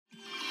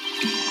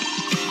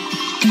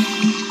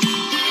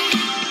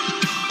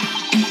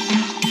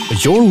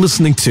You're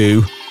listening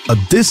to a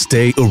This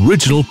Day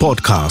original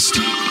podcast.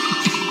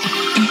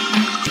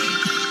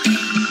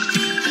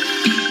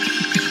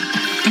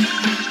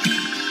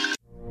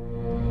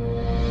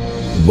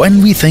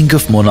 When we think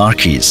of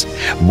monarchies,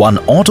 one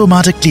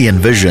automatically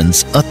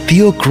envisions a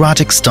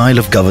theocratic style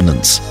of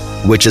governance,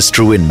 which is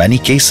true in many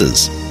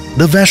cases.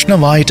 The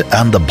Vaishnavite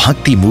and the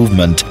Bhakti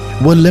movement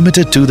were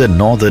limited to the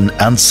northern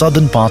and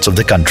southern parts of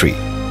the country.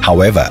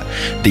 However,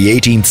 the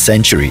 18th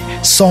century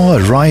saw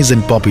a rise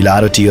in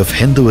popularity of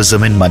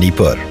Hinduism in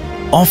Manipur.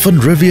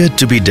 Often revered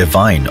to be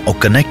divine or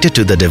connected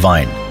to the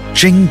divine,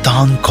 Ching,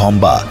 Thang,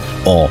 Khomba,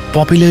 or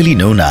popularly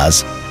known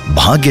as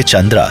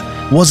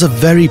Bhagyachandra, was a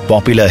very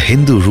popular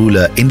Hindu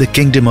ruler in the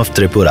kingdom of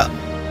Tripura.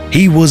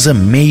 He was a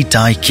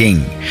Meitei king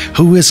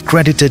who is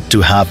credited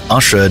to have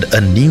ushered a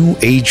new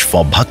age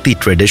for Bhakti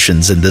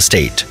traditions in the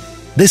state.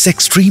 This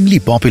extremely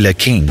popular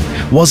king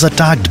was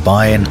attacked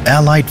by an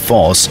allied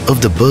force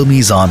of the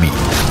Burmese army,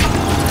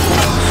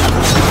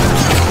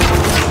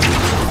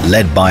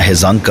 led by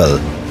his uncle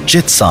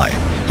Chitsai,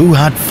 who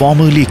had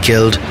formerly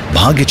killed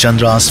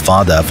Bhagyachandra's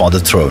father for the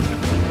throne.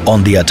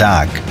 On the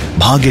attack,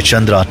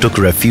 Bhagyachandra took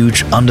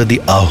refuge under the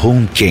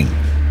Ahom king.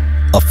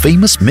 A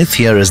famous myth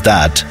here is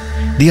that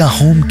the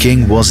Ahom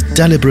king was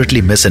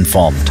deliberately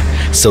misinformed,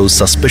 so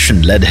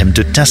suspicion led him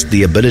to test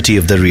the ability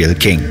of the real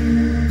king.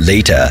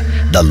 Later,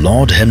 the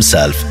Lord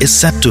himself is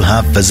said to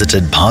have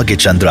visited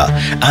Bhagyachandra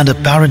and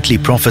apparently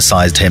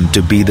prophesied him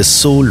to be the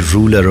sole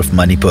ruler of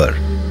Manipur.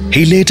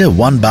 He later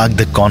won back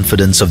the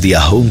confidence of the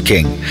Ahom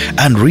king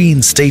and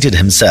reinstated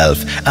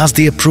himself as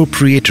the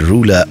appropriate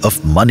ruler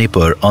of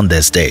Manipur on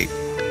this day.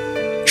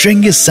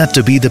 Ching is said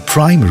to be the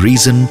prime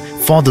reason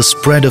for the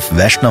spread of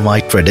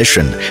Vaishnavite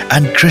tradition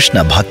and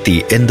Krishna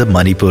Bhakti in the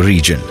Manipur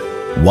region.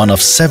 One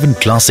of 7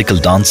 classical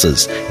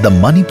dances, the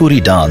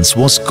Manipuri dance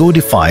was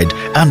codified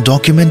and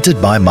documented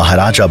by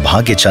Maharaja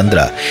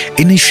Bhagyachandra,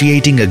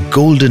 initiating a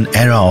golden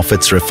era of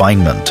its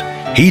refinement.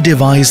 He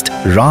devised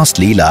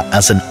Raslila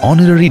as an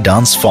honorary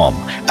dance form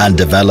and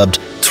developed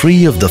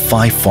 3 of the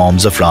 5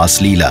 forms of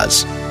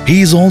Raslilas.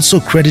 He is also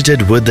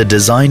credited with the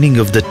designing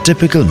of the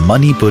typical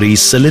Manipuri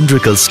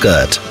cylindrical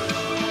skirt.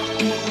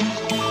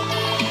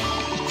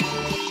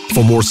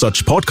 For more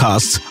such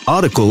podcasts,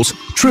 articles,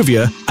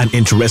 trivia, and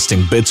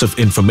interesting bits of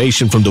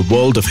information from the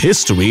world of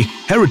history,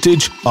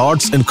 heritage,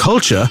 arts, and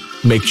culture,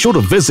 make sure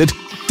to visit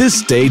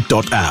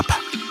thisday.app.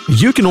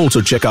 You can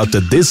also check out the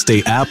This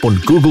Day app on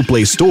Google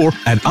Play Store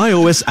and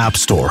iOS App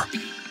Store.